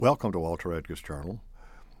Welcome to Walter Edgar's Journal.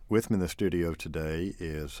 With me in the studio today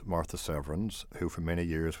is Martha Severance, who for many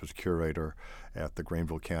years was curator at the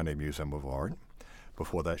Greenville County Museum of Art.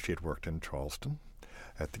 Before that, she had worked in Charleston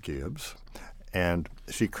at the Gibbs. And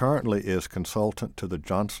she currently is consultant to the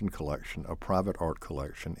Johnson Collection, a private art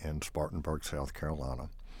collection in Spartanburg, South Carolina.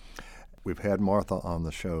 We've had Martha on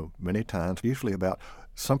the show many times, usually about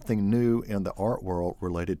something new in the art world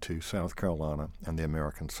related to South Carolina and the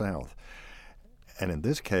American South. And in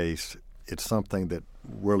this case, it's something that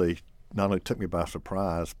really not only took me by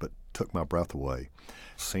surprise, but took my breath away.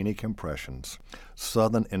 Scenic Impressions,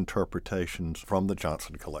 Southern Interpretations from the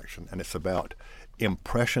Johnson Collection. And it's about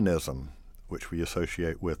Impressionism, which we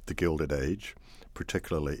associate with the Gilded Age,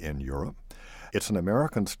 particularly in Europe. It's an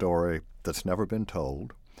American story that's never been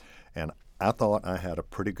told. And I thought I had a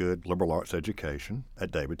pretty good liberal arts education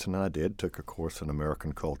at Davidson, and I did, took a course in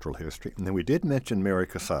American cultural history. And then we did mention Mary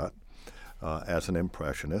Cassatt as an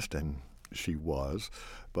impressionist, and she was,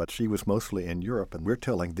 but she was mostly in Europe, and we're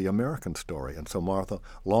telling the American story. And so, Martha,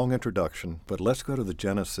 long introduction, but let's go to the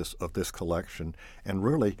genesis of this collection and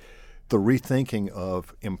really the rethinking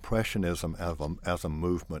of Impressionism as a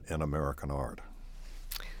movement in American art.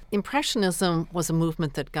 Impressionism was a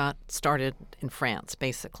movement that got started in France,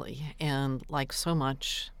 basically, and like so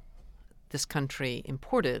much, this country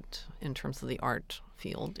imported, in terms of the art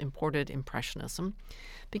field, imported Impressionism,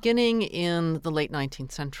 beginning in the late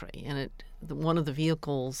 19th century. And one of the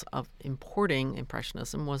vehicles of importing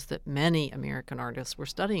Impressionism was that many American artists were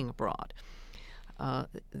studying abroad.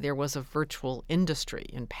 There was a virtual industry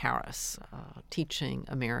in Paris teaching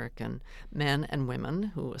American men and women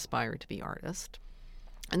who aspired to be artists.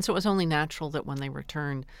 And so it was only natural that when they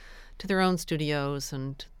returned to their own studios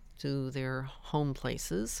and to their home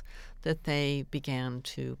places, that they began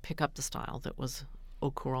to pick up the style that was au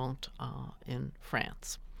courant in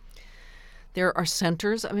France. There are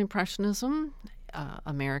centers of Impressionism,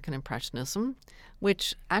 American Impressionism,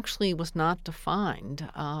 which actually was not defined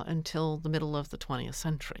until the middle of the 20th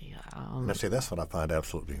century. Now, see, that's what I find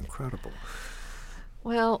absolutely incredible.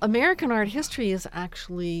 Well, American art history is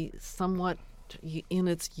actually somewhat in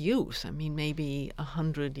its youth. I mean, maybe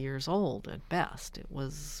 100 years old at best. It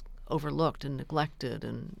was overlooked and neglected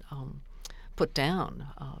and put down,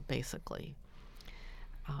 basically.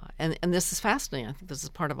 And this is fascinating. I think this is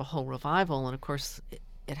part of a whole revival. And, of course,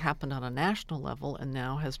 it happened on a national level and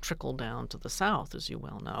now has trickled down to the South, as you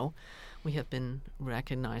well know. We have been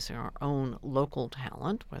recognizing our own local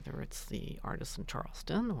talent, whether it's the artists in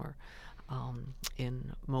Charleston or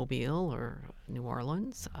in Mobile or New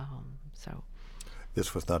Orleans.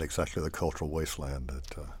 This was not exactly the cultural wasteland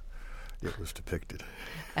that it was depicted.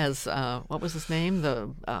 As, what was his name?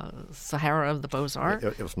 The Sahara of the Beaux-Arts?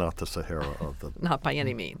 It was not the Sahara of the... Not by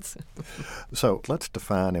any means. So let's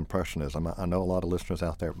define Impressionism. I know a lot of listeners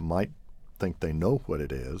out there might think they know what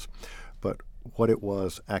it is, but what it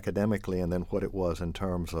was academically and then what it was in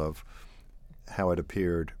terms of how it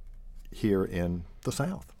appeared here in the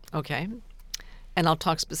South. Okay. And I'll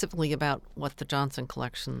talk specifically about what the Johnson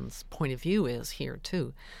Collection's point of view is here,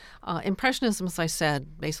 too. Impressionism, as I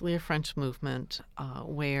said, basically a French movement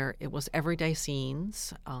where it was everyday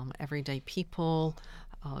scenes, everyday people.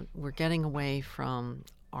 We're getting away from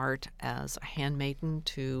art as a handmaiden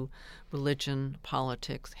to religion,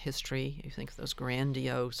 politics, history. You think of those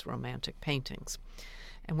grandiose romantic paintings.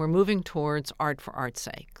 And we're moving towards art for art's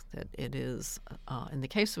sake, that it is, in the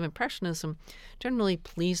case of Impressionism, generally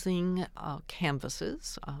pleasing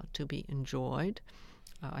canvases to be enjoyed.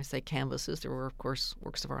 I say canvases. There were, of course,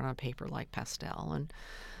 works of art on paper like pastel, and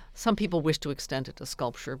some people wish to extend it to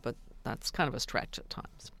sculpture, but that's kind of a stretch at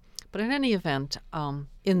times. But in any event,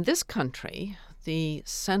 in this country, the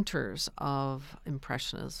centers of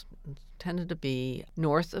Impressionism tended to be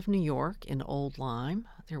north of New York in Old Lyme.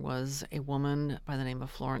 There was a woman by the name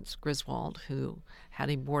of Florence Griswold who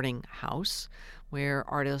had a boarding house where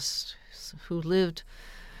artists who lived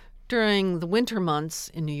during the winter months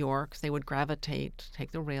in New York, they would gravitate,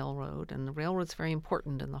 take the railroad, and the railroad's very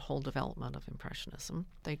important in the whole development of Impressionism.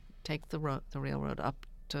 They take the railroad up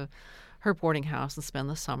to her boarding house and spend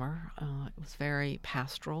the summer. It was very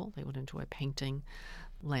pastoral. They would enjoy painting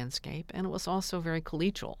landscape, and it was also very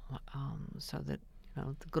collegial, so that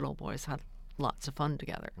the good old boys had lots of fun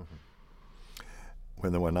together. Mm-hmm.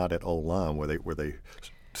 When they were not at Old Lyme, were they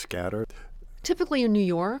scattered? Typically in New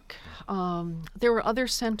York. There were other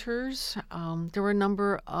centers. There were a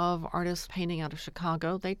number of artists painting out of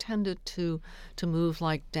Chicago. They tended to move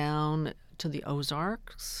down to the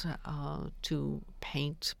Ozarks to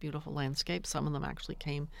paint beautiful landscapes. Some of them actually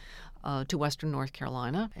came to western North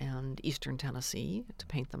Carolina and eastern Tennessee to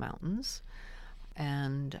paint the mountains.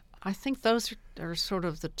 And I think those are sort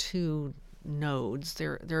of the two nodes.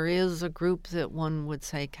 There is a group that one would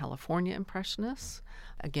say California Impressionists,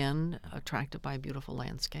 again, attracted by a beautiful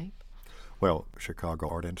landscape. Well, Chicago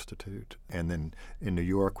Art Institute. And then in New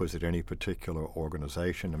York, was it any particular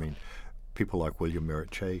organization? I mean, people like William Merritt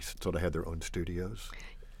Chase sort of had their own studios.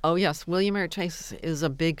 Oh, yes. William Merritt Chase is a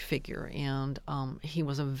big figure, and he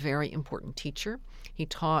was a very important teacher. He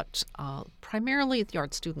taught primarily at the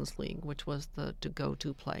Art Students League, which was the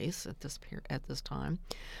to-go-to place at this time.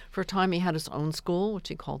 For a time, he had his own school, which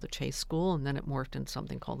he called the Chase School, and then it morphed into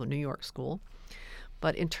something called the New York School.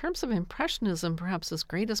 But in terms of Impressionism, perhaps his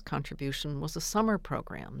greatest contribution was a summer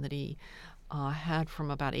program that he had from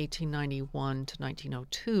about 1891 to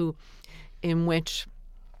 1902, in which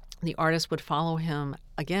the artist would follow him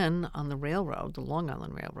again on the railroad, the Long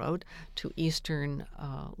Island Railroad, to eastern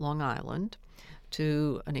Long Island,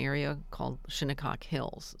 to an area called Shinnecock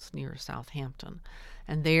Hills. It's near Southampton.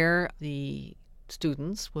 And there the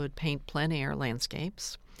students would paint plein air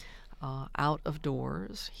landscapes out of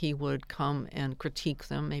doors. He would come and critique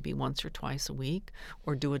them maybe once or twice a week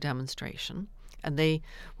or do a demonstration. And they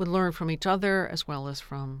would learn from each other as well as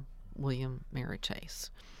from William Merritt Chase.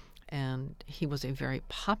 And he was a very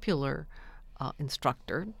popular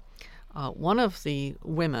instructor. One of the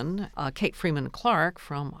women, Kate Freeman Clark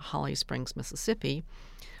from Holly Springs, Mississippi,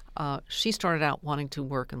 she started out wanting to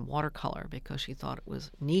work in watercolor because she thought it was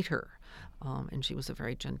neater. And she was a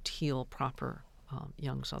very genteel, proper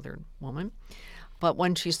young Southern woman. But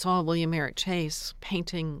when she saw William Merritt Chase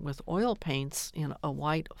painting with oil paints in a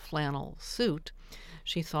white flannel suit,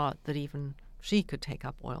 she thought that even she could take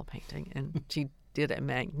up oil painting, and she did a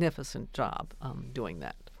magnificent job doing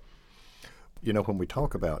that. You know, when we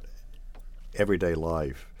talk about everyday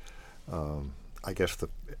life, I guess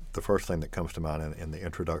the first thing that comes to mind in the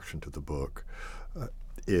introduction to the book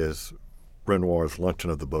is Renoir's Luncheon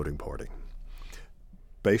of the Boating Party.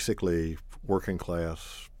 Basically, working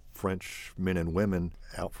class French men and women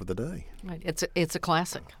out for the day. Right. It's a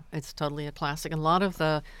classic. It's totally a classic. And a lot of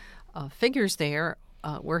the figures there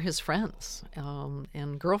were his friends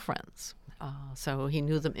and girlfriends. So he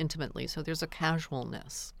knew them intimately. So there's a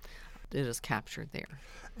casualness that is captured there.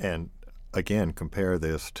 And again, compare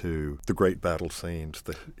this to the great battle scenes,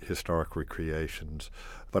 the historic recreations.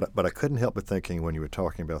 But I couldn't help but thinking when you were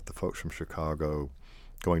talking about the folks from Chicago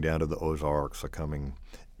going down to the Ozarks or coming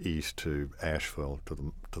east to Asheville,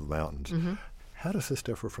 to the mountains. Mm-hmm. How does this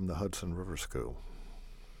differ from the Hudson River School?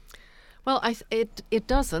 Well, it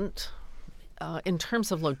doesn't. In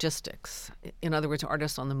terms of logistics, in other words,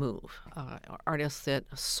 artists on the move, artists that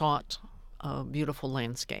sought beautiful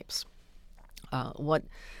landscapes. What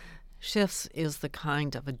shifts is the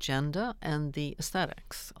kind of agenda and the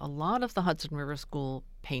aesthetics. A lot of the Hudson River School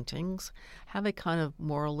paintings have a kind of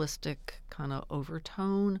moralistic kind of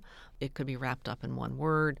overtone. It could be wrapped up in one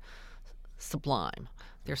word, sublime.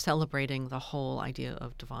 They're celebrating the whole idea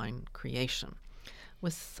of divine creation.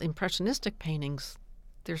 With Impressionistic paintings,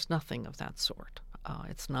 there's nothing of that sort.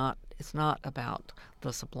 It's not about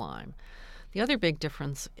the sublime. The other big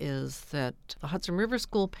difference is that the Hudson River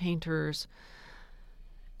School painters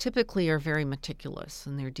typically are very meticulous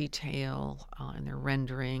in their detail and their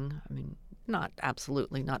rendering. I mean, not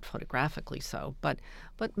absolutely, not photographically so, but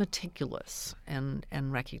meticulous and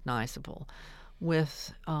recognizable.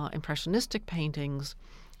 With Impressionistic paintings,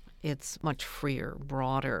 it's much freer,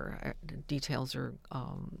 broader. Details are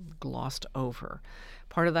glossed over.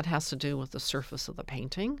 Part of that has to do with the surface of the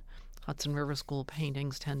painting. Hudson River School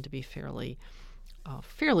paintings tend to be fairly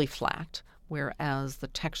flat, whereas the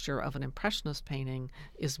texture of an Impressionist painting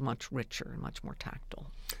is much richer and much more tactile.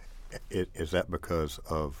 Is that because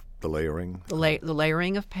of the layering? The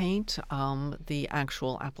layering of paint, the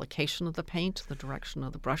actual application of the paint, the direction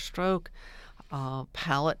of the brushstroke,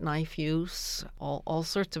 palette knife use, all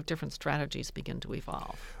sorts of different strategies begin to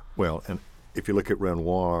evolve. Well, and if you look at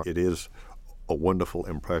Renoir, it is a wonderful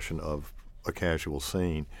impression of a casual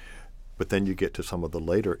scene, but then you get to some of the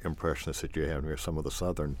later Impressionists that you have here, some of the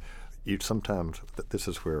Southern. This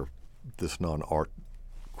is where this non-art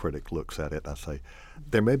critic looks at it. I say,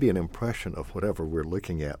 there may be an impression of whatever we're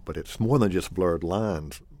looking at, but it's more than just blurred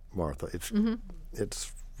lines, Martha.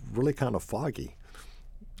 It's really kind of foggy.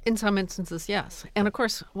 In some instances, yes. And of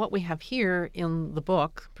course, what we have here in the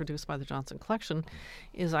book, produced by the Johnson Collection,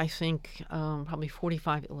 is, I think, probably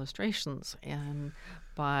 45 illustrations and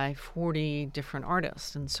by 40 different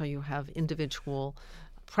artists. And so you have individual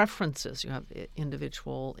preferences, you have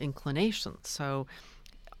individual inclinations. So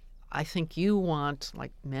I think you want,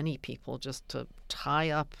 like many people, just to tie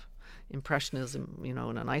up Impressionism, in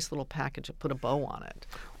a nice little package and put a bow on it.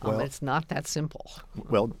 Well, it's not that simple.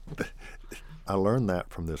 Well, I learned that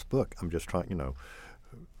from this book. I'm just trying,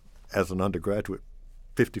 as an undergraduate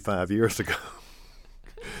 55 years ago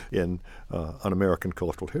in an American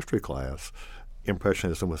cultural history class,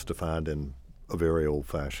 Impressionism was defined in a very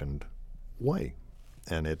old-fashioned way,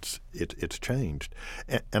 and it's changed.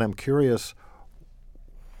 And I'm curious,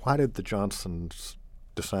 why did the Johnsons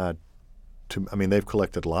decide to? I mean, they've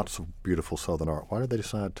collected lots of beautiful Southern art. Why did they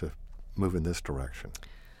decide to move in this direction?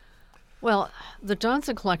 Well, the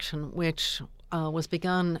Johnson collection, which was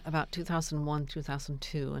begun about 2001,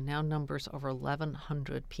 2002, and now numbers over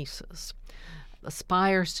 1,100 pieces,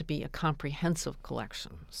 aspires to be a comprehensive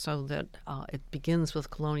collection so that it begins with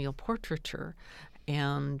colonial portraiture.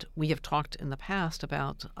 And we have talked in the past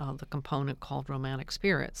about the component called Romantic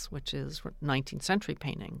Spirits, which is 19th century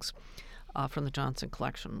paintings from the Johnson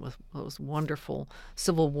collection with those wonderful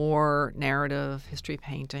Civil War narrative history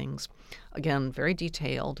paintings. Again, very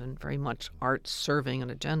detailed and very much art serving an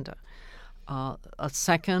agenda. A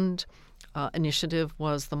second initiative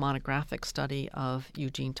was the monographic study of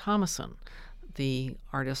Eugene Thomasson, the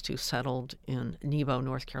artist who settled in Nebo,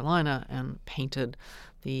 North Carolina, and painted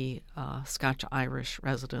the Scotch-Irish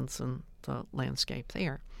residents and the landscape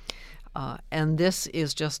there. And this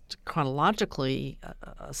is just chronologically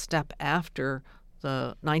a step after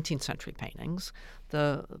the 19th century paintings.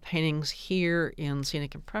 The paintings here in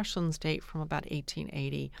Scenic Impressions date from about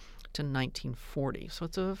 1880 to 1940. So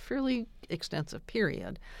it's a fairly extensive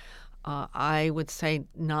period. I would say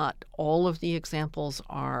not all of the examples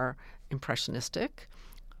are impressionistic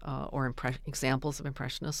or examples of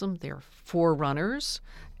Impressionism. They're forerunners.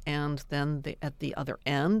 And then at the other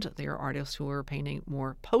end, there are artists who are painting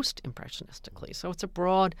more post-impressionistically. So it's a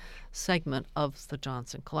broad segment of the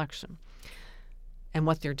Johnson collection. And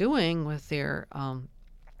what they're doing with their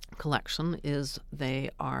collection is they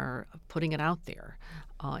are putting it out there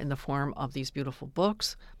in the form of these beautiful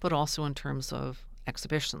books, but also in terms of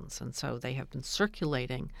exhibitions. And so they have been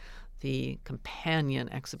circulating the companion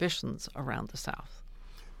exhibitions around the South.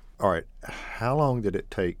 All right. How long did it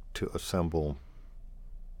take to assemble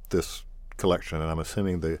this collection? And I'm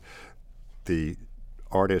assuming the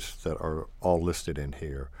artists that are all listed in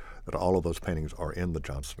here, that all of those paintings are in the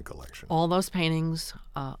Johnson collection. All those paintings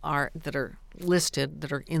that are listed,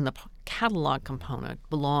 that are in the catalog component,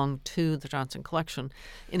 belong to the Johnson collection,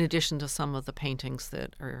 in addition to some of the paintings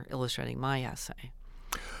that are illustrating my essay.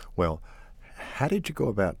 Well, how did you go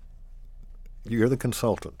about? You're the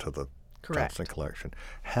consultant to the Correct. Johnson collection.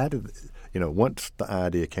 How did, once the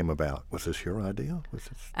idea came about, was this your idea?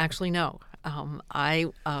 Actually, no. I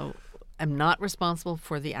am not responsible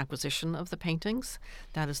for the acquisition of the paintings.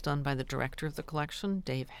 That is done by the director of the collection,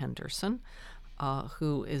 Dave Henderson,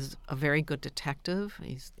 who is a very good detective.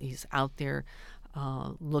 He's out there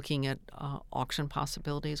looking at auction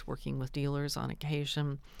possibilities, working with dealers on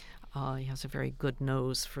occasion. He has a very good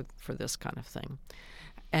nose for this kind of thing.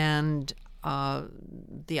 And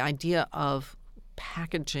the idea of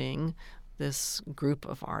packaging this group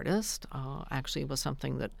of artists actually was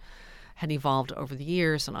something that had evolved over the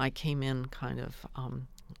years, and I came in kind of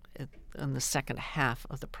in the second half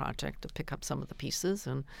of the project to pick up some of the pieces.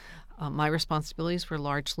 And my responsibilities were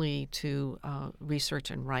largely to research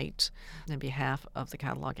and write on behalf of the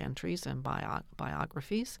catalog entries and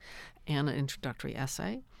biographies and an introductory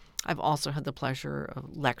essay. I've also had the pleasure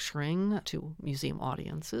of lecturing to museum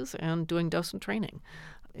audiences and doing docent training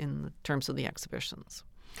in terms of the exhibitions.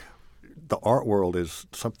 The art world is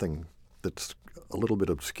something that's a little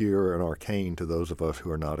bit obscure and arcane to those of us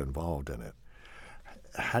who are not involved in it.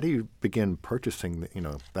 How do you begin purchasing?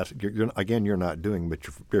 You're not doing, but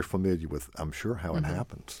you're familiar with, I'm sure, how it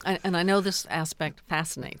happens. And I know this aspect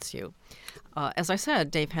fascinates you. As I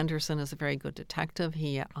said, Dave Henderson is a very good detective.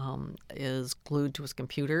 He is glued to his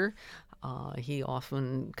computer. He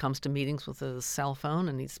often comes to meetings with his cell phone,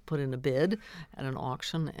 and he's put in a bid at an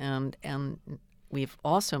auction. And we've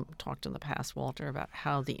also talked in the past, Walter, about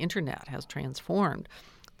how the Internet has transformed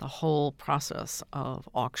the whole process of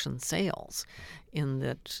auction sales, in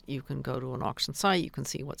that you can go to an auction site, you can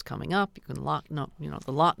see what's coming up, you can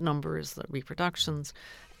the lot numbers, the reproductions,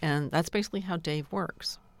 and that's basically how Dave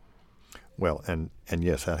works. Well, and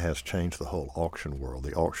yes, that has changed the whole auction world.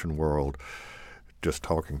 The auction world, just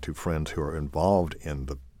talking to friends who are involved in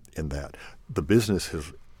that, the business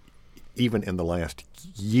has, even in the last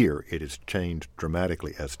year, it has changed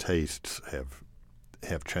dramatically as tastes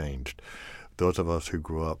have changed. Those of us who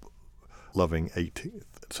grew up loving 18th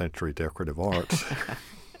century decorative arts,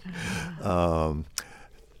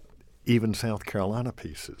 even South Carolina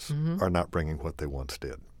pieces are not bringing what they once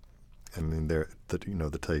did. I mean,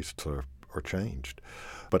 the tastes are changed.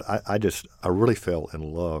 But I really fell in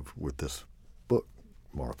love with this book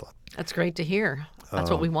Martha. That's great to hear. That's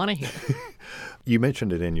what we want to hear. You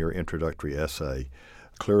mentioned it in your introductory essay.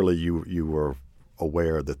 Clearly, you were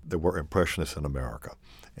aware that there were Impressionists in America.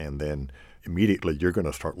 And then immediately you're going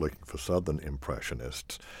to start looking for Southern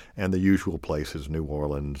Impressionists. And the usual places, New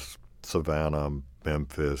Orleans, Savannah,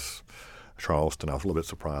 Memphis, Charleston. I was a little bit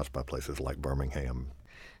surprised by places like Birmingham.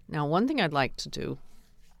 Now, one thing I'd like to do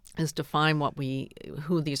is define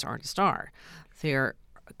who these artists are. They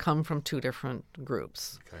come from two different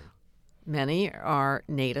groups. Okay. Many are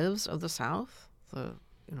natives of the South,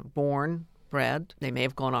 born, bred. They may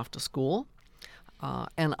have gone off to school,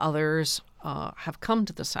 and others have come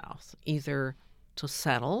to the South either to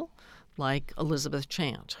settle, like Elizabeth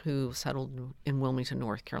Chant, who settled in Wilmington,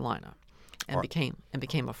 North Carolina, and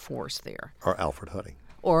became a force there. Or Alfred Huddy.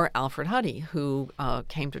 Or Alfred Huddy, who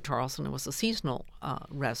came to Charleston and was a seasonal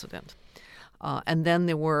resident. And then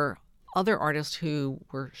there were other artists who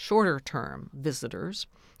were shorter-term visitors.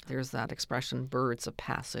 There's that expression, birds of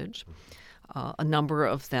passage. A number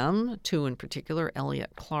of them, two in particular,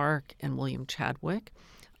 Elliott Clark and William Chadwick,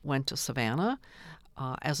 went to Savannah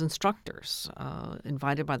as instructors,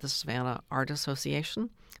 invited by the Savannah Art Association.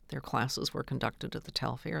 Their classes were conducted at the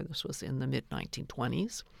Telfair. This was in the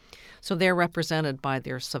mid-1920s. So they're represented by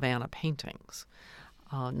their Savannah paintings.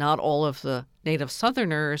 Not all of the native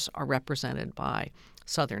Southerners are represented by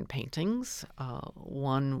Southern paintings.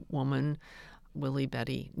 One woman, Willie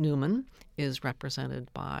Betty Newman, is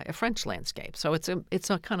represented by a French landscape. So it's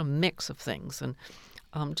a kind of mix of things. And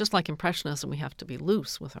just like Impressionism, we have to be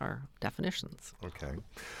loose with our definitions. Okay.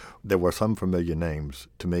 There were some familiar names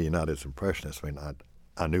to me, not as Impressionists. I mean,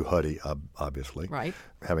 I knew Huddy, obviously. Right.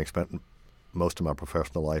 Having spent most of my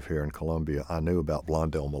professional life here in Columbia, I knew about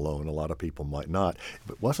Blondell Malone. A lot of people might not.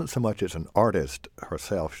 But it wasn't so much as an artist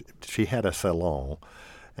herself. She had a salon,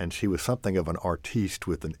 and she was something of an artiste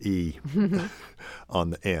with an E on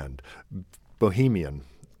the end. Bohemian.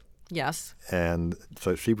 Yes. And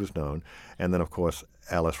so she was known. And then, of course,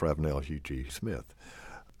 Alice Ravenel, Hugh G. Smith.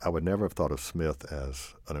 I would never have thought of Smith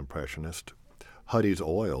as an Impressionist. Huddy's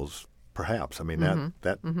oils, perhaps. I mean,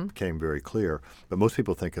 that became very clear. But most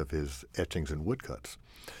people think of his etchings and woodcuts.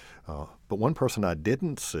 But one person I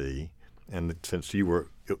didn't see, and since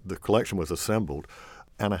the collection was assembled,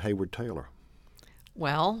 Anna Hayward Taylor.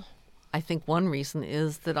 Well, I think one reason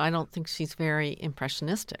is that I don't think she's very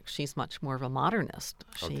impressionistic. She's much more of a modernist.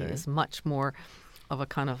 She is much more of a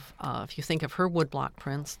kind of, if you think of her woodblock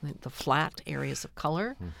prints, the flat areas of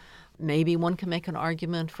color, maybe one can make an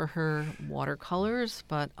argument for her watercolors,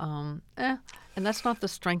 but and that's not the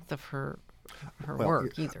strength of her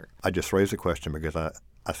work either. I just raised the question because I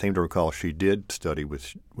seem to recall she did study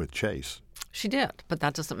with Chase. She did, but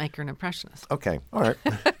that doesn't make her an impressionist. Okay, all right.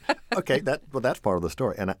 Okay, that's part of the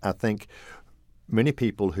story. And I think many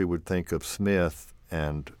people who would think of Smith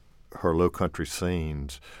and her low country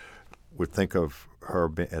scenes would think of her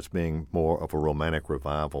as being more of a romantic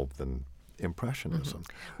revival than Impressionism.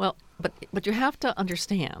 Well, but you have to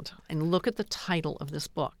understand and look at the title of this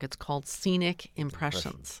book. It's called Scenic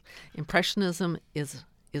Impressions. Impressionism is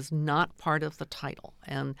not part of the title.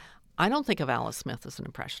 And I don't think of Alice Smith as an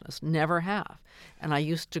Impressionist, never have. And I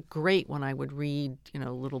used to grate when I would read,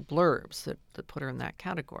 little blurbs that put her in that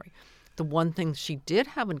category. The one thing she did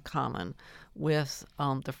have in common with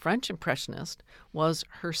the French Impressionist was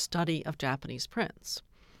her study of Japanese prints,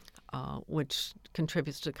 which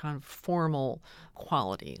contributes to kind of formal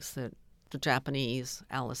qualities that the Japanese,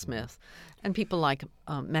 Alice Smith, and people like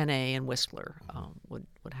Manet and Whistler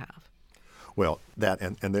would have. Well, that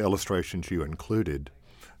and the illustrations you included,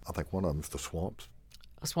 I think one of them is the swamps.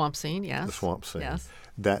 A swamp scene, yes. The swamp scene. Yes.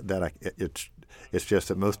 It's just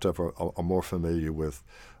that most of us are more familiar with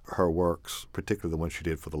her works, particularly the ones she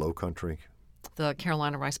did for the Low Country. The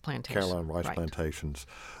Carolina rice plantations. Plantations,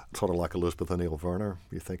 sort of like Elizabeth O'Neill Verner.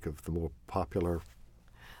 You think of the more popular.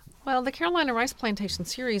 Well, the Carolina rice plantation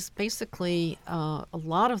series, basically, a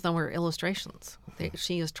lot of them were illustrations.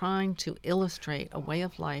 She is trying to illustrate a way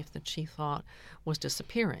of life that she thought was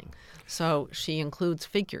disappearing. So she includes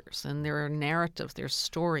figures, and there are narratives, there's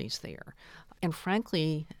stories there. And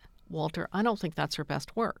frankly, Walter, I don't think that's her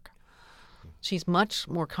best work. She's much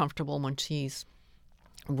more comfortable when she's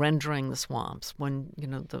rendering the swamps, when,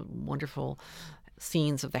 the wonderful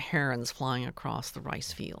scenes of the herons flying across the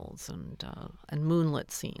rice fields and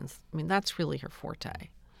moonlit scenes. I mean, that's really her forte.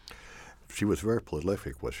 She was very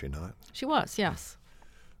prolific, was she not? She was, yes.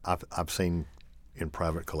 I've seen in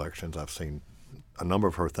private collections, I've seen a number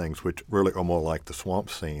of her things which really are more like the swamp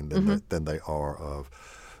scene than they are of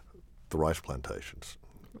the rice plantations.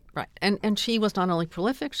 Right. And she was not only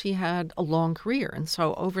prolific, she had a long career. And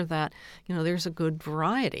so over that, there's a good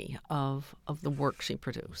variety of the work she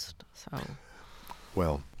produced. So,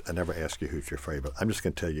 Well, I never ask you who's your favorite. I'm just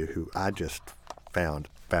going to tell you who I just found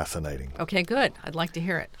fascinating. Okay, good. I'd like to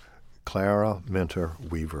hear it. Clara Minter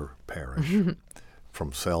Weaver Parrish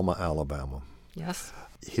from Selma, Alabama. Yes.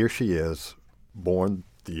 Here she is, born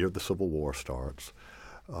the year the Civil War starts.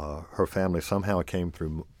 Her family somehow came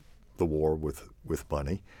through the war with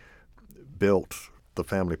money. Built, the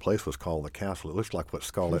family place was called the Castle. It looks like what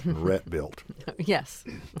Scarlett and Rhett built. Yes.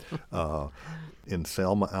 In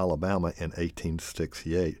Selma, Alabama in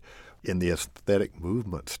 1868 in the aesthetic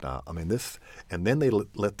movement style. I mean, this, and then they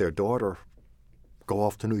let their daughter go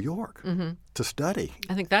off to New York to study.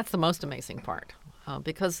 I think that's the most amazing part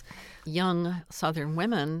because young Southern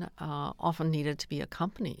women often needed to be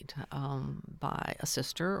accompanied by a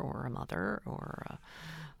sister or a mother or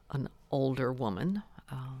an older woman.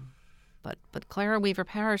 But Clara Weaver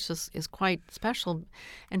Parrish is quite special,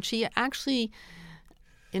 and she actually,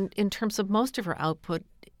 in terms of most of her output,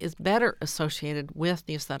 is better associated with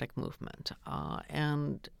the aesthetic movement.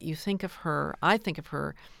 And I think of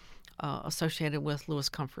her associated with Louis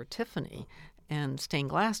Comfort Tiffany and stained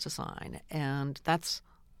glass design, and that's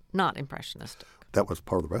not impressionistic. That was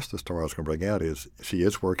part of the rest of the story I was going to bring out is she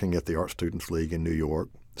is working at the Art Students League in New York,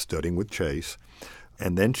 studying with Chase,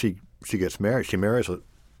 and then she gets married. She marries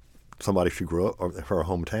somebody she grew up in her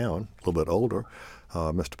hometown, a little bit older.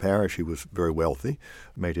 Mr. Parrish, he was very wealthy,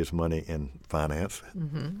 made his money in finance,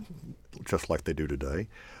 just like they do today,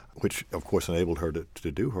 which, of course, enabled her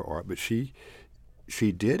to do her art. But she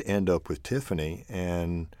did end up with Tiffany,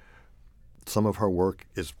 and some of her work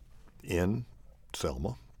is in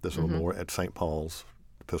Selma. There's a memorial at St. Paul's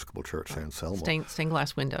Episcopal Church there in Selma. Stained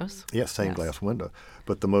glass windows. Yes, stained glass window.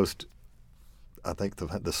 But the most, I think,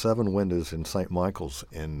 the 7 windows in St. Michael's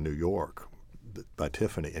in New York by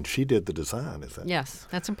Tiffany, and she did the design. Is that? Yes,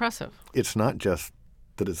 that's impressive. It's not just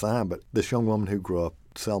the design, but this young woman who grew up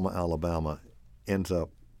in Selma, Alabama, ends up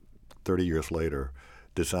 30 years later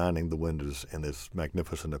designing the windows in this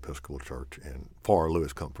magnificent Episcopal church for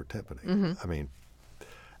Louis Comfort Tiffany. I mean,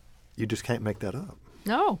 you just can't make that up.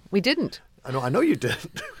 No, we didn't. I know you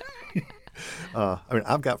didn't. I mean,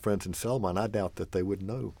 I've got friends in Selma, and I doubt that they would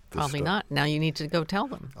know this Probably stuff. not. Now you need to go tell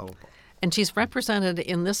them. Oh. And she's represented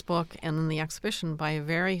in this book and in the exhibition by a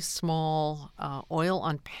very small oil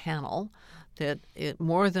on panel that it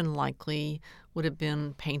more than likely would have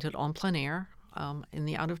been painted en plein air in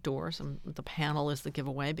the out of doors. And the panel is the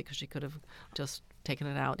giveaway because she could have just taken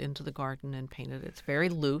it out into the garden and painted it. It's very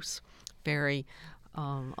loose, very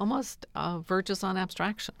almost verges on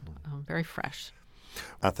abstraction, very fresh.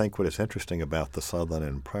 I think what is interesting about the Southern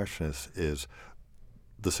Impressionists is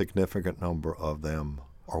the significant number of them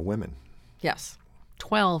are women. Yes,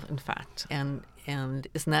 12 in fact, and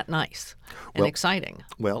isn't that nice and exciting?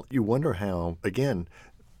 Well, you wonder how, again,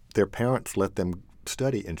 their parents let them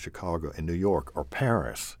study in Chicago and New York or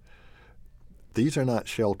Paris. These are not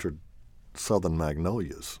sheltered Southern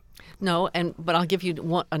magnolias. No, but I'll give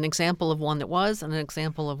you an example of one that was and an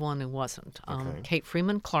example of one who wasn't. Okay. Kate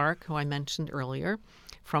Freeman Clark, who I mentioned earlier,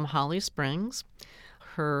 from Holly Springs.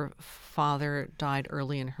 Her father died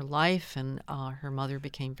early in her life, and her mother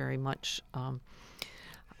became very much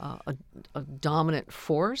a dominant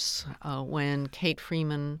force. When Kate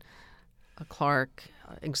Freeman Clark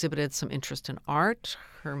exhibited some interest in art,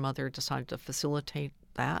 her mother decided to facilitate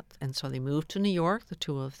that, and so they moved to New York, the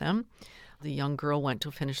two of them. The young girl went to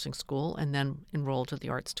finishing school and then enrolled at the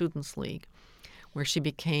Art Students League, where she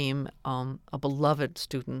became a beloved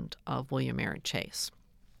student of William Merritt Chase.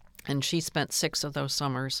 And she spent 6 of those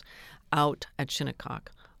summers out at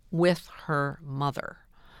Shinnecock with her mother.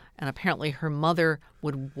 And apparently her mother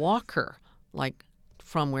would walk her, like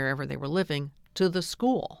from wherever they were living, to the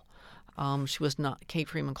school. Kate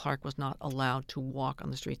Freeman Clark was not allowed to walk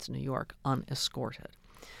on the streets of New York unescorted.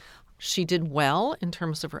 She did well in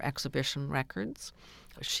terms of her exhibition records.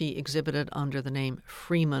 She exhibited under the name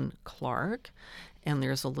Freeman Clark, and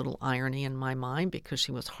there's a little irony in my mind because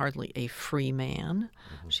she was hardly a free man.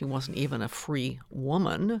 She wasn't even a free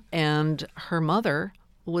woman, and her mother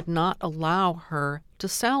would not allow her to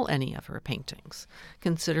sell any of her paintings,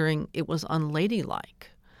 considering it was unladylike.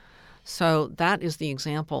 So that is the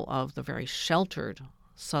example of the very sheltered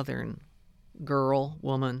Southern girl,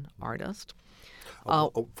 woman, artist.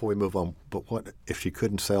 Before we move on, but what if she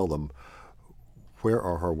couldn't sell them? Where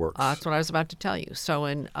are her works? That's what I was about to tell you. So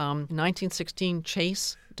in 1916,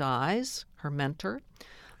 Chase dies, her mentor,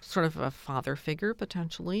 sort of a father figure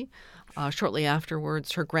potentially. Shortly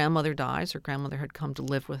afterwards, her grandmother dies. Her grandmother had come to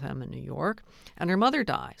live with them in New York, and her mother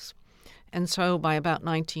dies. And so by about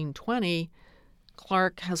 1920,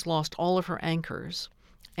 Clark has lost all of her anchors,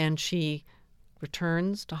 and she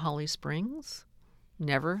returns to Holly Springs,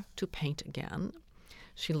 never to paint again.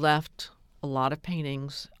 She left a lot of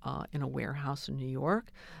paintings in a warehouse in New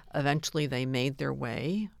York. Eventually, they made their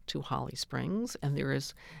way to Holly Springs, and there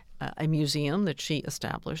is a museum that she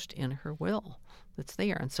established in her will that's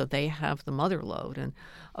there. And so they have the mother lode, and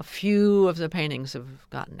a few of the paintings have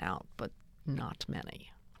gotten out, but not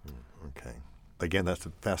many. Okay. Again, that's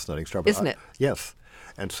a fascinating story. Isn't it? Yes.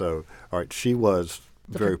 And so, all right, she was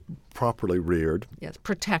very properly reared. Yes,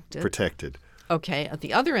 protected. Protected. Okay, at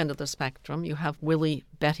the other end of the spectrum, you have Willie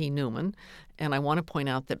Betty Newman. And I want to point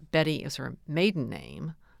out that Betty is her maiden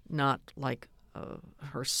name, not like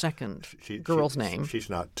her second girl's name. She's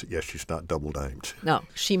not double named. No,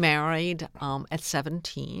 she married at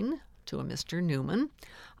 17 to a Mr. Newman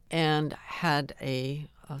and had a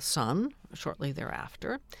son shortly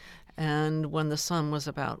thereafter. And when the son was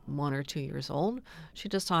about 1 or 2 years old, she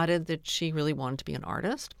decided that she really wanted to be an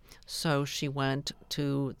artist. So she went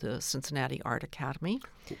to the Cincinnati Art Academy.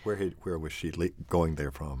 Where was she going there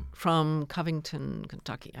from? From Covington,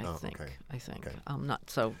 Kentucky, I think. Okay. I think. Okay. Not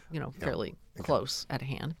so, fairly close at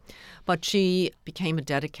hand. But she became a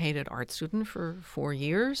dedicated art student for 4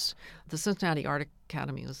 years. The Cincinnati Art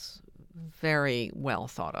Academy was very well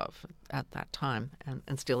thought of at that time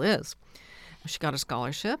and still is. She got a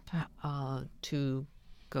scholarship to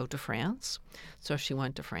go to France. So she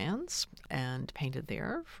went to France and painted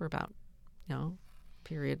there for about,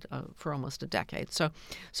 period for almost a decade. So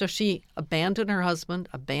she abandoned her husband,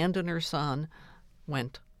 abandoned her son,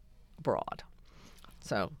 went abroad.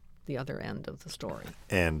 So the other end of the story.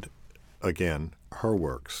 And again, her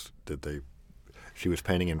works, she was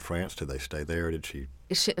painting in France. Did they stay there?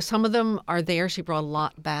 Some of them are there. She brought a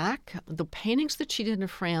lot back. The paintings that she did in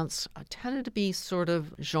France tended to be sort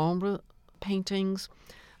of genre paintings.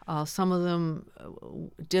 Some of them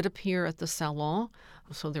did appear at the Salon.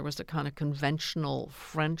 So there was a kind of conventional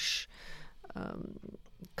French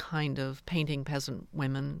kind of painting peasant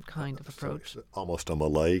women kind of approach. So almost a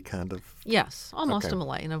Malay kind of? Yes, almost a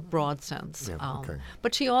Malay in a broad sense. Yeah, okay.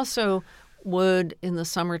 But she also would, in the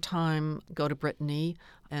summertime, go to Brittany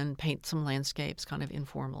and paint some landscapes kind of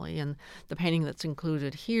informally. And the painting that's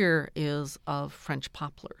included here is of French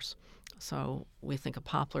poplars. So we think of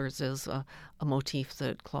poplars as a motif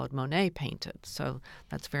that Claude Monet painted. So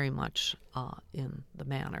that's very much in the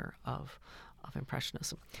manner of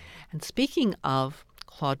Impressionism. And speaking of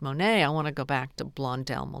Claude Monet, I want to go back to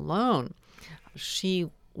Blondel Malone. She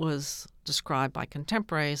was described by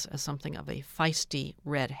contemporaries as something of a feisty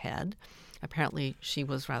redhead. Apparently, she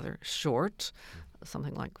was rather short,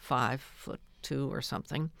 something like 5'2" or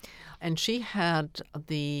something, and she had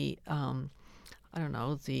the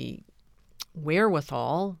the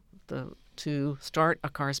wherewithal to start a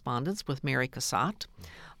correspondence with Mary Cassatt,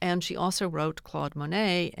 and she also wrote Claude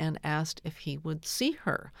Monet and asked if he would see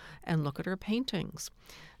her and look at her paintings.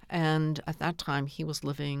 And at that time, he was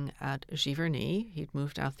living at Giverny. He'd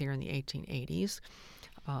moved out there in the 1880s,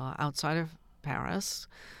 outside of Paris,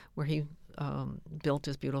 where he built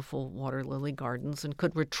his beautiful water lily gardens and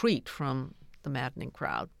could retreat from the maddening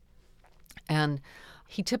crowd. And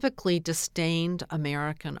he typically disdained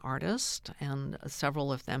American artists, and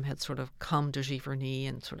several of them had sort of come to Giverny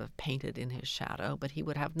and sort of painted in his shadow, but he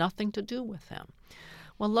would have nothing to do with them.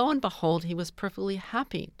 Well, lo and behold, he was perfectly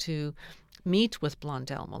happy to meet with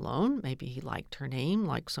Blondel Malone. Maybe he liked her name,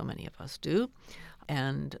 like so many of us do,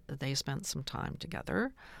 and they spent some time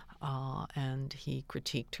together. And he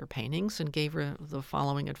critiqued her paintings and gave her the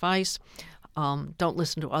following advice: don't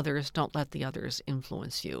listen to others, don't let the others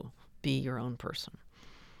influence you. Be your own person.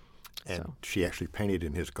 And she actually painted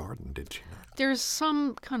in his garden, did she not? There's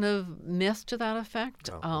some kind of myth to that effect,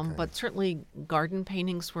 okay. But certainly garden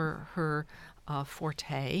paintings were her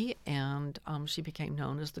forte, and she became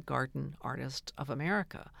known as the garden artist of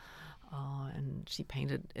America. And she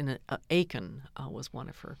painted in Aiken was one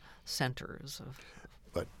of her centers of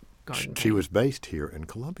garden she was based here in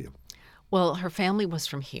Columbia. Well, her family was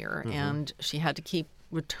from here, and she had to keep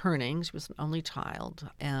returning. She was an only child,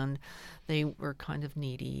 and they were kind of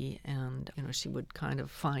needy, and she would kind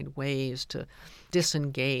of find ways to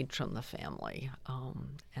disengage from the family,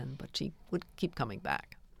 but she would keep coming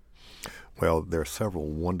back. Well, there are several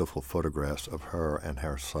wonderful photographs of her and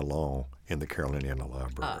her salon in the Caroliniana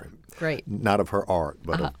Library. Great. Not of her art,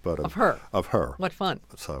 but of her. Of her. What fun.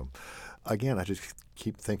 So, again, I just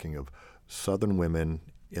keep thinking of Southern women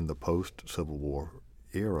in the post-Civil War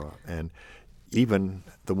era, and even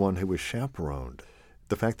the one who was chaperoned.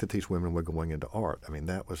 The fact that these women were going into art, I mean,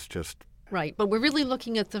 that was just Right, but we're really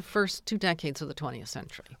looking at the first 2 decades of the 20th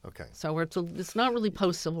century. Okay. So it's not really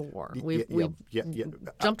post-Civil War. We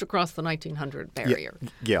jumped across the 1900 barrier.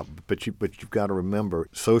 Yeah, but you've got to remember,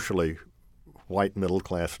 socially, white middle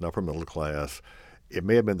class and upper middle class, it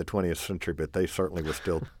may have been the 20th century, but they certainly were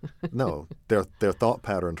still, no, their thought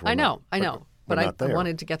patterns were I know, but I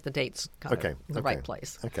wanted to get the dates kind of in the right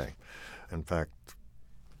place. Okay. In fact,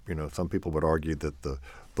 some people would argue that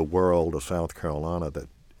the world of South Carolina that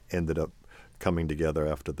ended up coming together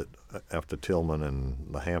after Tillman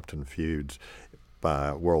and the Hampton feuds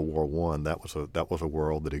by World War I, that was a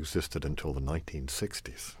world that existed until the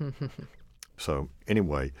 1960s. So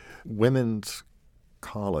anyway, women's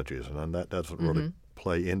colleges, and that doesn't really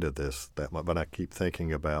play into this that much, but I keep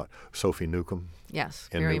thinking about Sophie Newcomb. Yes,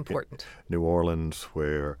 very important. In New Orleans,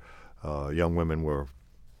 where young women were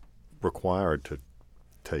required to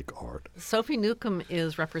take art. Sophie Newcomb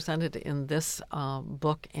is represented in this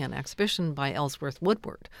book and exhibition by Ellsworth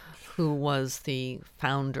Woodward, who was the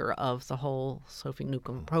founder of the whole Sophie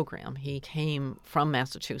Newcomb program. He came from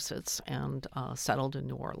Massachusetts and settled in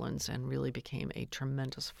New Orleans and really became a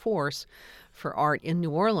tremendous force for art in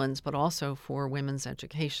New Orleans, but also for women's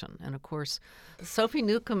education. And of course, Sophie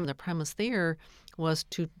Newcomb, the premise there was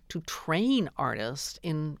to train artists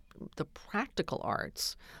in the practical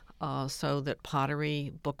arts, so that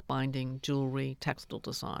pottery, bookbinding, jewelry, textile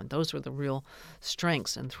design, those were the real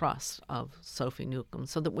strengths and thrusts of Sophie Newcomb,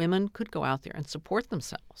 so that women could go out there and support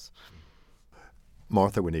themselves.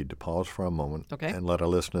 Martha, we need to pause for a moment and let our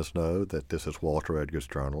listeners know that this is Walter Edgar's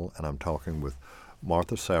Journal, and I'm talking with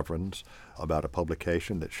Martha Severance about a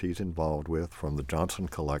publication that she's involved with from the Johnson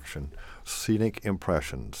Collection, Scenic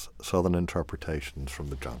Impressions, Southern Interpretations from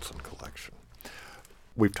the Johnson Collection.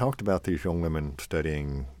 We've talked about these young women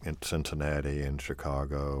studying in Cincinnati and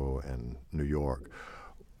Chicago and New York.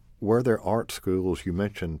 Were there art schools? You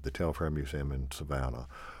mentioned the Telfair Museum in Savannah.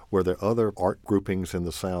 Were there other art groupings in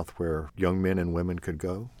the South where young men and women could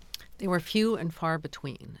go? They were few and far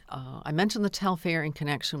between. I mentioned the Telfair in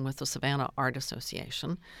connection with the Savannah Art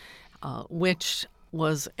Association, which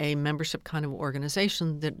was a membership kind of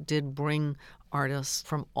organization that did bring artists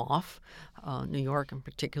from off, New York in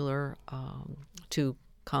particular, to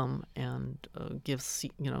come and give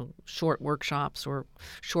short workshops or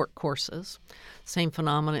short courses. Same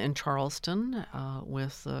phenomena in Charleston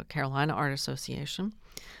with the Carolina Art Association,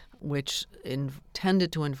 which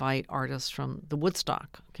intended to invite artists from the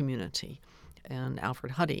Woodstock community. And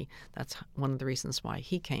Alfred Huddy, that's one of the reasons why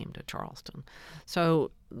he came to Charleston.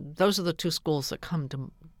 So those are the two schools that come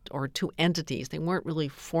to, or two entities. They weren't really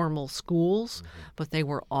formal schools, but they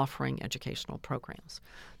were offering educational programs.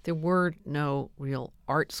 There were no real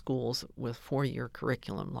art schools with 4-year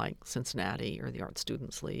curriculum like Cincinnati or the Art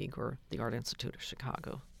Students League or the Art Institute of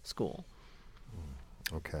Chicago School.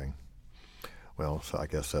 Okay. Well, so I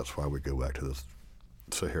guess that's why we go back to the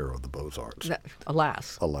Sahara of the Beaux-Arts.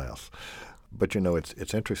 Alas. But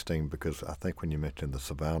it's interesting because I think when you mentioned the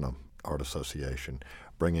Savannah Art Association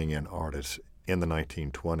bringing in artists in the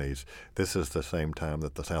 1920s, this is the same time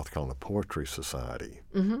that the South Carolina Poetry Society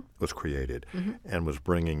was created and was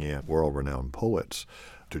bringing in world-renowned poets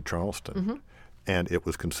to Charleston. And it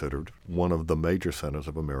was considered one of the major centers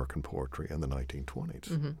of American poetry in the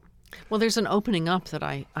 1920s. Well, there's an opening up that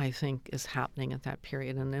I think is happening at that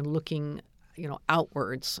period, and then looking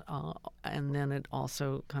outwards, and then it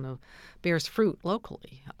also kind of bears fruit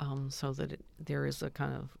locally, so that there is a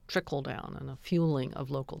kind of trickle down and a fueling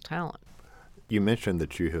of local talent. You mentioned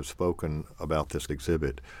that you have spoken about this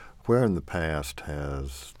exhibit. Where in the past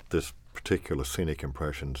has this particular Scenic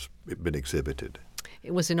Impressions been exhibited?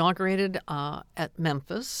 It was inaugurated at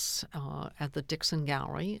Memphis at the Dixon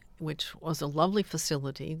Gallery, which was a lovely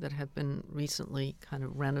facility that had been recently kind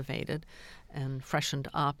of renovated and freshened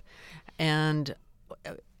up. And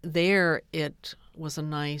there it was a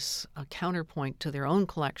nice counterpoint to their own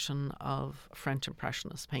collection of French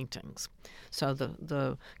Impressionist paintings. So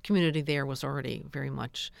the community there was already very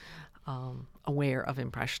much aware of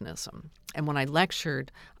Impressionism. And when I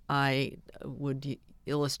lectured, I would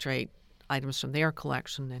illustrate items from their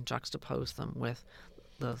collection and juxtapose them with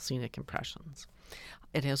the Scenic Impressions.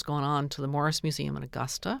 It has gone on to the Morris Museum in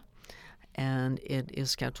Augusta, and it is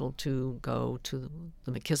scheduled to go to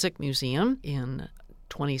the McKissick Museum in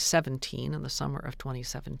 2017, in the summer of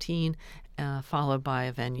 2017, followed by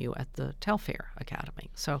a venue at the Telfair Academy.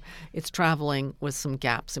 So it's traveling with some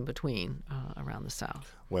gaps in between around the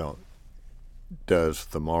South. Well, does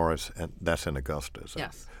the Morris, and that's in Augusta,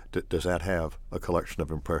 yes. Does that have a collection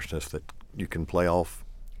of Impressionists that you can play off?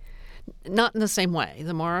 Not in the same way.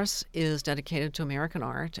 The Morris is dedicated to American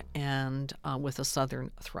art and with a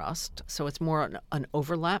Southern thrust. So it's more an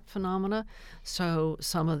overlap phenomena. So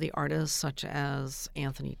some of the artists, such as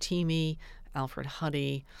Anthony Teamy, Alfred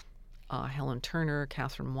Huddy, Helen Turner,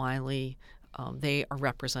 Catherine Wiley, they are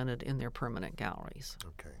represented in their permanent galleries.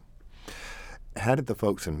 Okay. How did the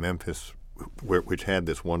folks in Memphis, which had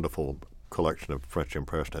this wonderful collection of French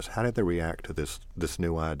Impressionists, how did they react to this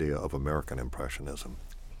new idea of American Impressionism?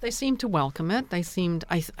 They seemed to welcome it. They seemed,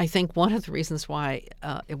 I think one of the reasons why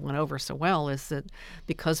it went over so well is that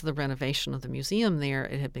because of the renovation of the museum there,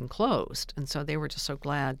 it had been closed. And so they were just so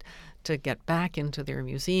glad to get back into their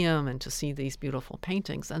museum and to see these beautiful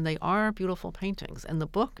paintings. And they are beautiful paintings. And the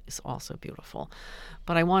book is also beautiful.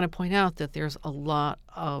 But I want to point out that there's a lot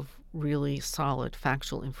of really solid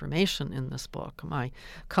factual information in this book. My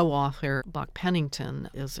co-author, Buck Pennington,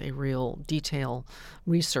 is a real detail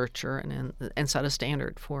researcher and set a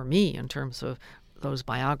standard for me in terms of those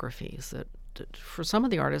biographies that for some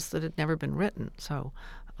of the artists that had never been written. So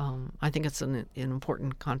I think it's an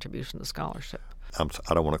important contribution to scholarship.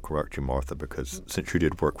 I don't want to correct you, Martha, because since you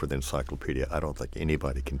did work with Encyclopedia, I don't think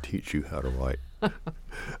anybody can teach you how to write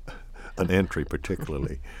an entry,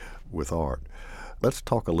 particularly with art. Let's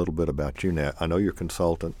talk a little bit about you now. I know you're a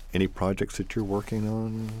consultant. Any projects that you're working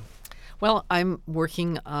on? Well, I'm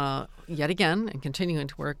working yet again and continuing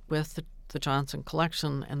to work with the Johnson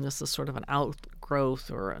Collection, and this is sort of an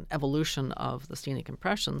outgrowth or an evolution of the Scenic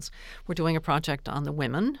Impressions. We're doing a project on the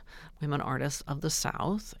women artists of the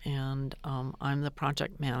South, and I'm the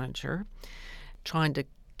project manager, trying to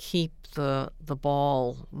keep the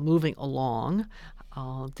ball moving along.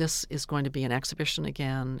 This is going to be an exhibition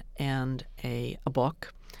again and a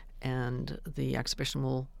book, and the exhibition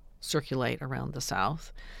will circulate around the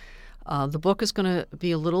South. The book is going to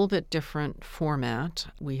be a little bit different format.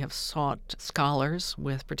 We have sought scholars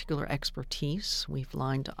with particular expertise. We've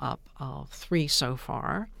lined up 3 so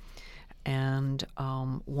far, and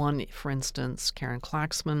one, for instance, Karen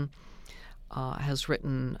Klaxman, has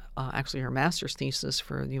written, actually her master's thesis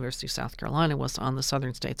for the University of South Carolina was on the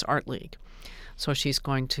Southern States Art League. So she's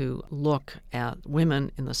going to look at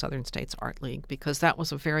women in the Southern States Art League because that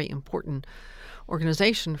was a very important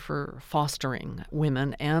organization for fostering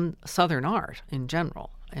women and Southern art in general.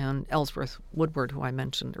 And Ellsworth Woodward, who I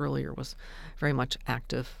mentioned earlier, was very much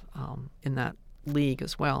active in that league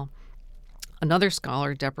as well. Another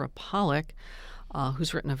scholar, Deborah Pollack,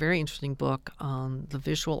 who's written a very interesting book on the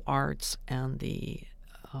visual arts and the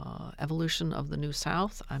evolution of the New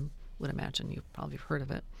South. I would imagine you've probably heard of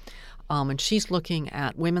it. And she's looking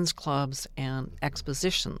at women's clubs and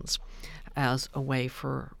expositions as a way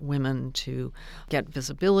for women to get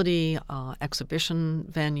visibility, exhibition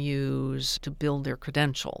venues, to build their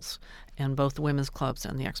credentials. And both the women's clubs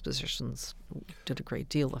and the expositions did a great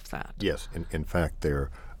deal of that. Yes. In fact, there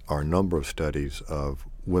are a number of studies of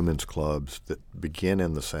women's clubs that begin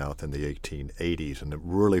in the South in the 1880s and are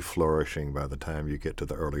really flourishing by the time you get to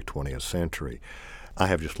the early 20th century. I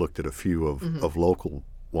have just looked at a few of local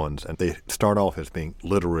ones, and they start off as being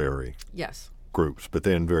literary groups, but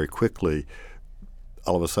then very quickly,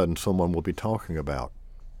 all of a sudden, someone will be talking about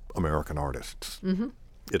American artists. Mm-hmm.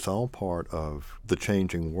 It's all part of the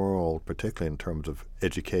changing world, particularly in terms of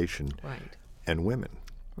education and women.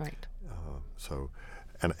 Right.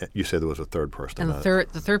 And you said there was a third person. And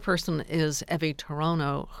the third person is Evie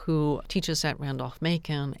Torono, who teaches at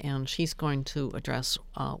Randolph-Macon, and she's going to address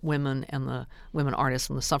women and the women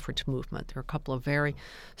artists in the suffrage movement. There are a couple of very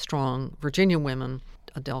strong Virginia women.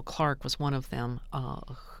 Adele Clark was one of them,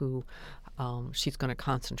 who she's going to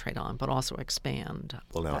concentrate on, but also expand.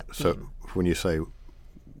 Well, now, so when you say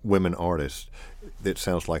women artists, it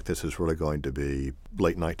sounds like this is really going to be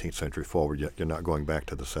late 19th century forward, yet you're not going back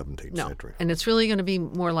to the 17th century. And it's really going to be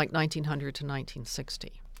more like 1900 to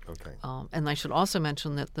 1960. Okay. And I should also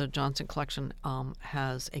mention that the Johnson Collection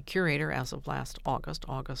has a curator as of last August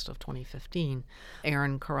of 2015,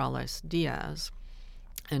 Erin Corrales Diaz,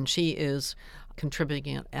 and she is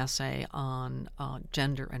contributing an essay on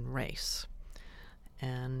gender and race.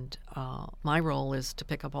 And my role is to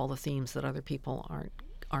pick up all the themes that other people aren't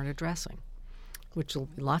addressing, which will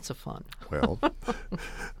be lots of fun. Well,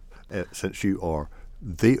 since you are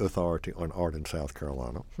the authority on art in South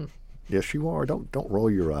Carolina, yes, you are. Don't roll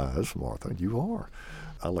your eyes, Martha. You are.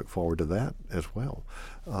 I look forward to that as well.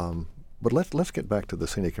 But let's get back to the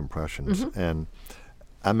Scenic Impressions. Mm-hmm. And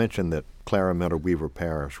I mentioned that Clara Miller Weaver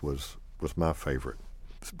Parrish was my favorite.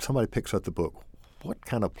 Somebody picks up the book. What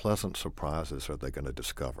kind of pleasant surprises are they going to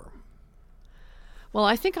discover? Well,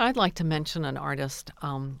 I think I'd like to mention an artist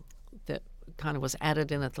that kind of was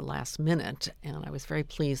added in at the last minute, and I was very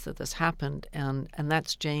pleased that this happened, and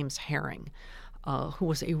that's James Herring, who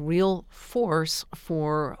was a real force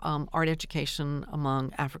for art education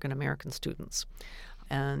among African American students.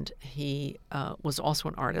 And he was also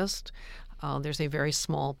an artist. There's a very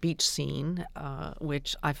small beach scene,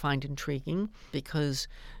 which I find intriguing because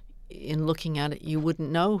in looking at it, you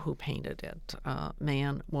wouldn't know who painted it.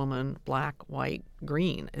 Man, woman, black, white,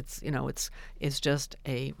 green. It's just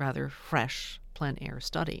a rather fresh plein air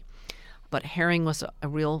study. But Herring was a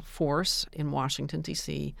real force in Washington,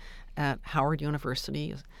 D.C. at Howard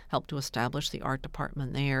University, helped to establish the art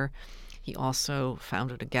department there. He also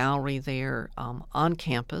founded a gallery there on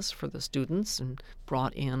campus for the students and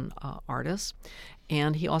brought in artists.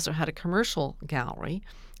 And he also had a commercial gallery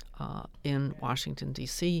in Washington,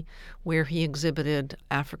 D.C., where he exhibited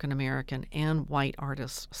African-American and white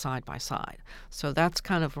artists side by side. So that's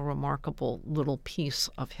kind of a remarkable little piece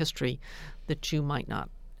of history that you might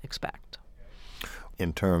not expect.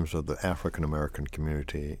 In terms of the African-American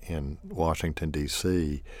community in Washington,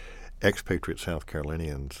 D.C., expatriate South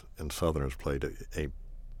Carolinians and Southerners played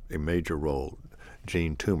a major role.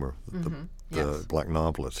 Gene Toomer, the black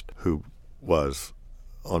novelist, who was,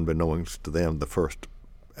 unbeknownst to them, the first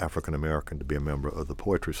African-American to be a member of the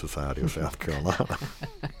Poetry Society of South Carolina,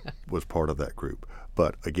 was part of that group.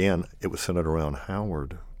 But again, it was centered around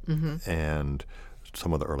Howard and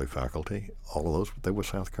some of the early faculty. All of those, they were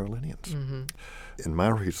South Carolinians. In my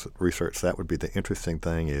research, that would be the interesting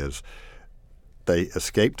thing is they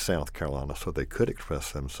escaped South Carolina so they could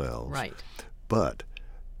express themselves. Right. But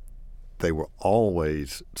they were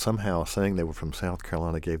always somehow saying they were from South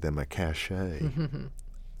Carolina gave them a cachet.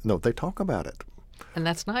 No, they talk about it. And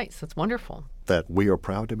that's nice. That's wonderful. That we are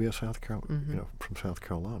proud to be a from South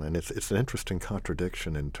Carolina, and it's an interesting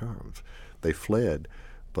contradiction in terms. They fled,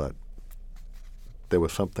 but there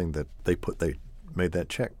was something that they made that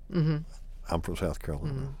check. I'm from South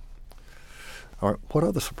Carolina. All right. What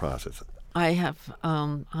other surprises? I have,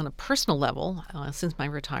 on a personal level, since my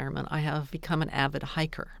retirement, I have become an avid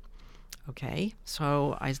hiker. Okay,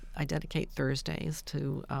 so I dedicate Thursdays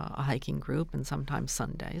to a hiking group and sometimes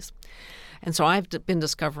Sundays. And so I've been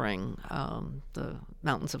discovering the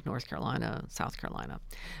mountains of North Carolina, South Carolina.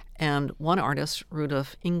 And one artist,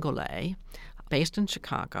 Rudolph Ingole, based in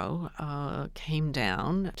Chicago, came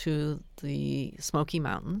down to the Smoky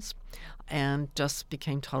Mountains and just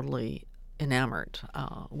became totally enamored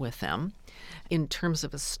with them. In terms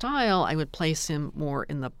of his style, I would place him more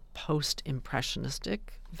in the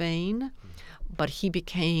post-impressionistic vein, but he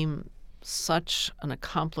became such an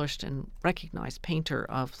accomplished and recognized painter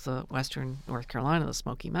of the western North Carolina, the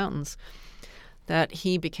Smoky Mountains, that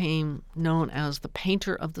he became known as the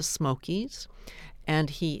painter of the Smokies, and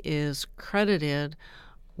he is credited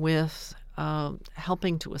with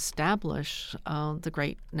helping to establish the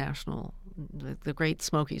Great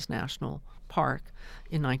Smokies National Park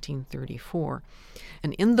in 1934.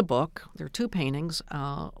 And in the book, there are two paintings.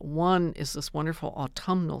 One is this wonderful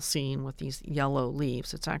autumnal scene with these yellow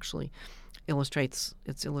leaves. It's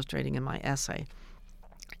illustrating in my essay.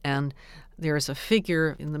 And there's a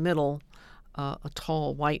figure in the middle, a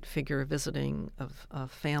tall white figure visiting a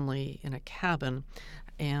family in a cabin.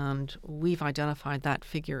 And we've identified that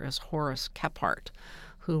figure as Horace Kephart,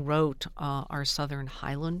 who wrote Our Southern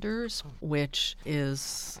Highlanders, which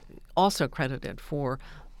is also credited for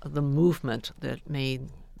the movement that made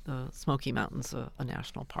the Smoky Mountains a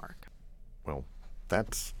national park. Well,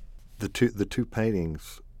 that's the two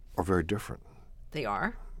paintings are very different. They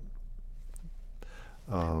are.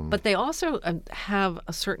 But they also have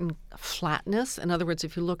a certain flatness. In other words,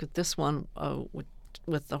 if you look at this one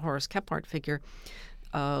with the Horace Kephart figure,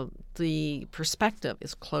 the perspective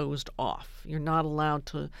is closed off. You're not allowed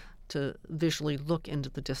to visually look into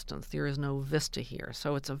the distance. There is no vista here.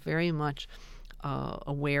 So it's a very much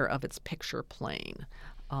aware of its picture plane.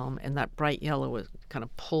 And that bright yellow kind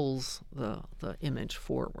of pulls the image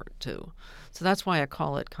forward, too. So that's why I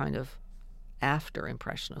call it kind of after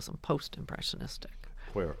Impressionism, post-impressionistic.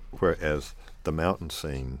 Whereas the mountain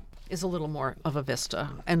scene is a little more of a vista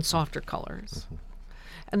and softer colors.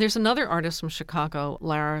 And there's another artist from Chicago,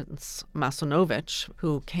 Lawrence Masonovich,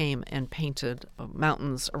 who came and painted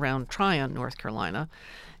mountains around Tryon, North Carolina.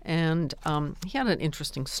 And he had an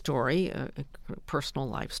interesting story, a personal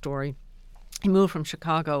life story. He moved from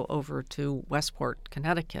Chicago over to Westport,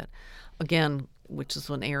 Connecticut, again, which is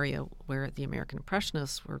an area where the American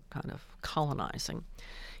Impressionists were kind of colonizing.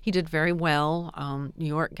 He did very well. New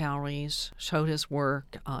York galleries showed his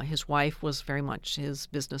work. His wife was very much his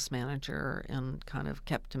business manager and kind of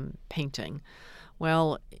kept him painting.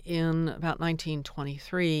 Well, in about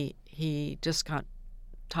 1923, he just got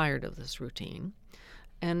tired of this routine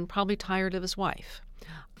and probably tired of his wife.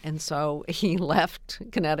 And so he left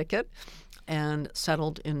Connecticut and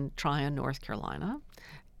settled in Tryon, North Carolina,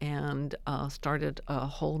 and started a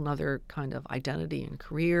whole nother kind of identity and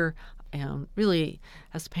career, and really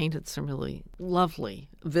has painted some really lovely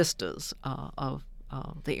vistas of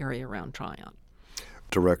the area around Tryon.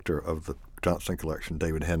 Director of the Johnson Collection,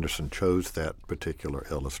 David Henderson, chose that particular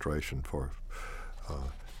illustration for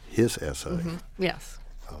his essay. Mm-hmm. Yes.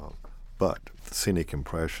 But Scenic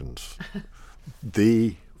Impressions,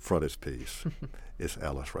 the frontispiece is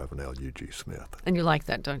Alice Ravenel U.G. Smith. And you like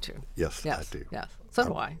that, don't you? Yes, I do. Yes, so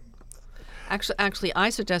do I. Actually, I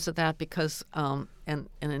suggested that because, and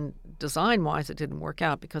in design-wise, it didn't work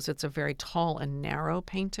out because it's a very tall and narrow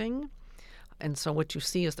painting. And so what you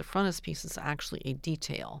see as the frontispiece is actually a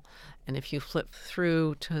detail. And if you flip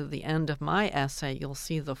through to the end of my essay, you'll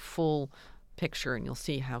see the full picture, and you'll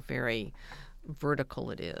see how very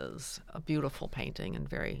vertical it is. A beautiful painting and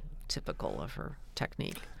very typical of her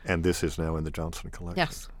technique. And this is now in the Johnson Collection?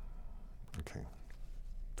 Yes. Okay.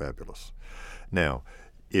 Fabulous. Now,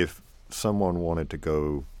 if someone wanted to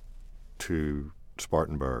go to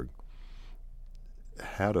Spartanburg,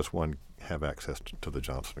 how does one have access to the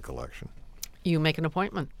Johnson Collection? You make an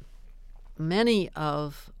appointment. Many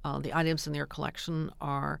of the items in their collection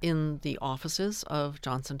are in the offices of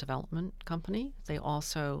Johnson Development Company. They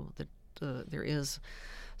also, there is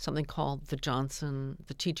something called the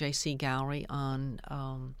TJC Gallery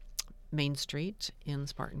on Main Street in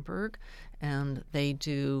Spartanburg, and they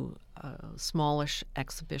do smallish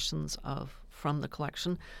exhibitions from the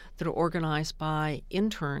collection that are organized by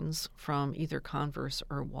interns from either Converse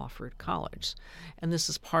or Wofford College. And this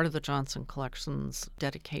is part of the Johnson Collection's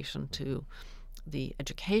dedication to the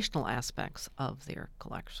educational aspects of their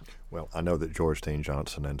collection. Well, I know that Georgetown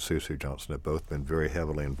Johnson and Susu Johnson have both been very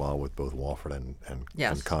heavily involved with both Wofford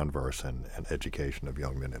and Converse and education of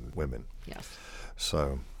young men and women. Yes.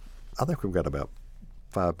 So I think we've got about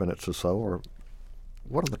 5 minutes or so, or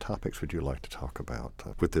what other topics would you like to talk about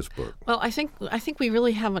with this book? Well, I think we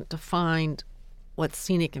really haven't defined what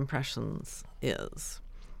Scenic Impressions is.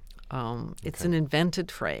 It's an invented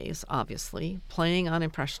phrase, obviously, playing on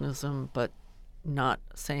Impressionism, but not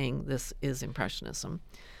saying this is Impressionism.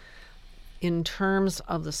 In terms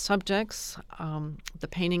of the subjects, the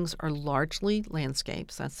paintings are largely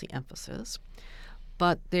landscapes. That's the emphasis.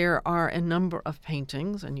 But there are a number of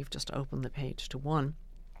paintings, and you've just opened the page to one,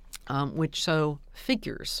 which show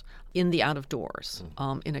figures in the out-of-doors,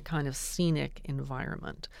 in a kind of scenic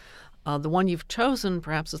environment. The one you've chosen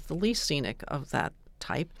perhaps is the least scenic of that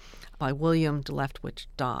type, by William de Leftwich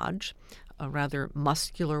Dodge, a rather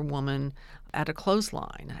muscular woman at a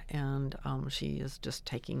clothesline, and she is just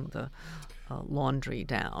taking the laundry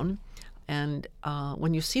down. And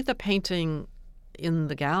when you see the painting in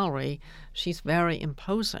the gallery, she's very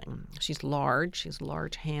imposing. She's large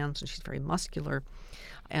hands, and she's very muscular.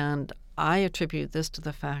 And I attribute this to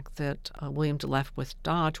the fact that William de Leftwich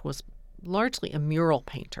Dodge was largely a mural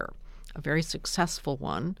painter, a very successful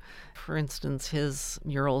one. For instance, his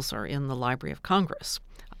murals are in the Library of Congress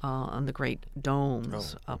on the great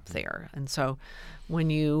domes up there. And so when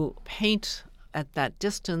you paint at that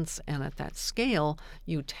distance and at that scale,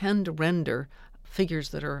 you tend to render figures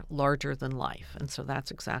that are larger than life. And so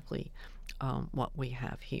that's exactly what we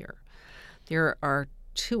have here. There are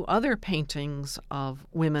two other paintings of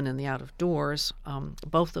women in the out-of-doors,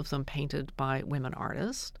 both of them painted by women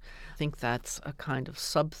artists. I think that's a kind of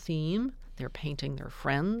sub-theme. They're painting their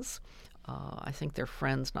friends. I think they're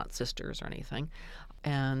friends, not sisters or anything.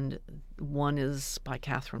 And one is by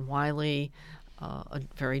Catherine Wiley, a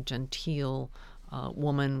very genteel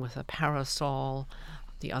woman with a parasol.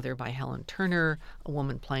 The other by Helen Turner, a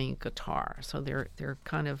woman playing guitar. So they're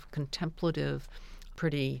kind of contemplative,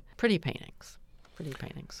 pretty paintings. Pretty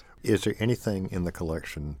paintings. Is there anything in the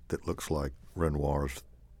collection that looks like Renoir's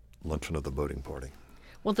Luncheon of the Boating Party?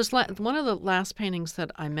 Well, this one of the last paintings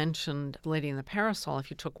that I mentioned, The Lady in the Parasol,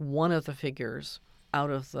 if you took one of the figures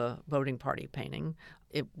out of the boating party painting,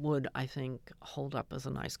 it would, I think, hold up as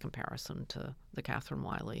a nice comparison to the Catherine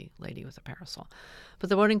Wiley Lady with the Parasol. But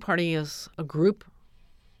the boating party is a group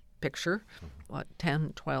picture,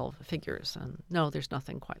 10, 12 figures. And no, there's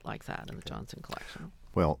nothing quite like that in the Johnson Collection.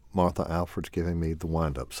 Well, Martha Alford's giving me the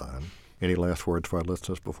wind-up sign. Any last words for our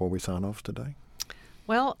listeners before we sign off today?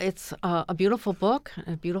 Well, it's a beautiful book,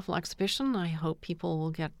 a beautiful exhibition. I hope people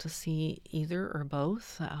will get to see either or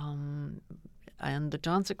both. And the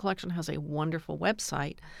Johnson Collection has a wonderful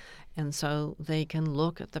website, and so they can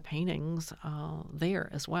look at the paintings there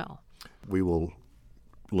as well. We will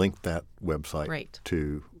link that website Great.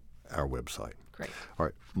 to our website. Great. Great. All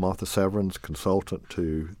right. Martha Severance, consultant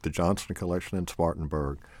to the Johnson Collection in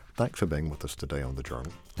Spartanburg. Thanks for being with us today on The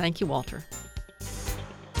Journal. Thank you, Walter.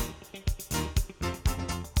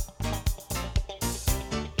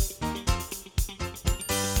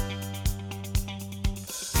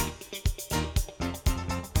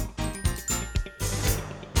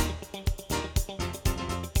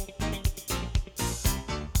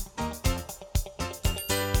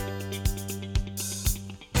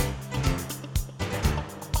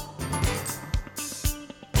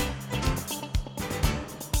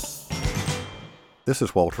 This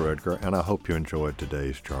is Walter Edgar, and I hope you enjoyed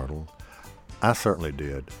today's journal. I certainly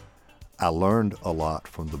did. I learned a lot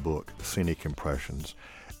from the book Scenic Impressions,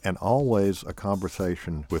 and always a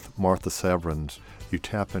conversation with Martha Severance, you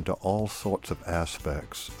tap into all sorts of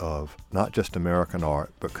aspects of not just American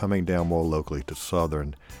art, but coming down more locally to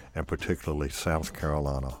Southern and particularly South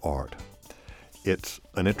Carolina art. It's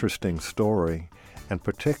an interesting story, and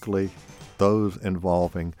particularly those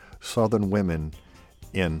involving Southern women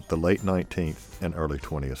in the late 19th and early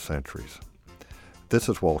 20th centuries. This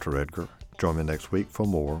is Walter Edgar. Join me next week for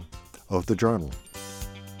more of The Journal.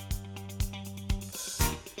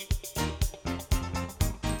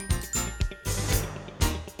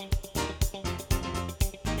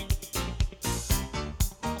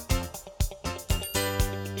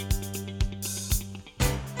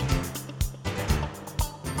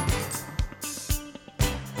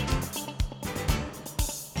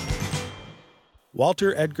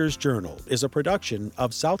 Walter Edgar's Journal is a production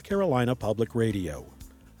of South Carolina Public Radio.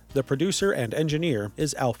 The producer and engineer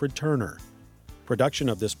is Alfred Turner. Production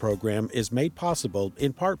of this program is made possible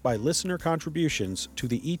in part by listener contributions to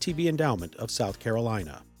the ETV Endowment of South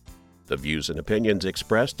Carolina. The views and opinions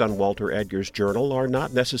expressed on Walter Edgar's Journal are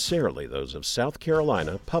not necessarily those of South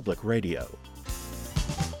Carolina Public Radio.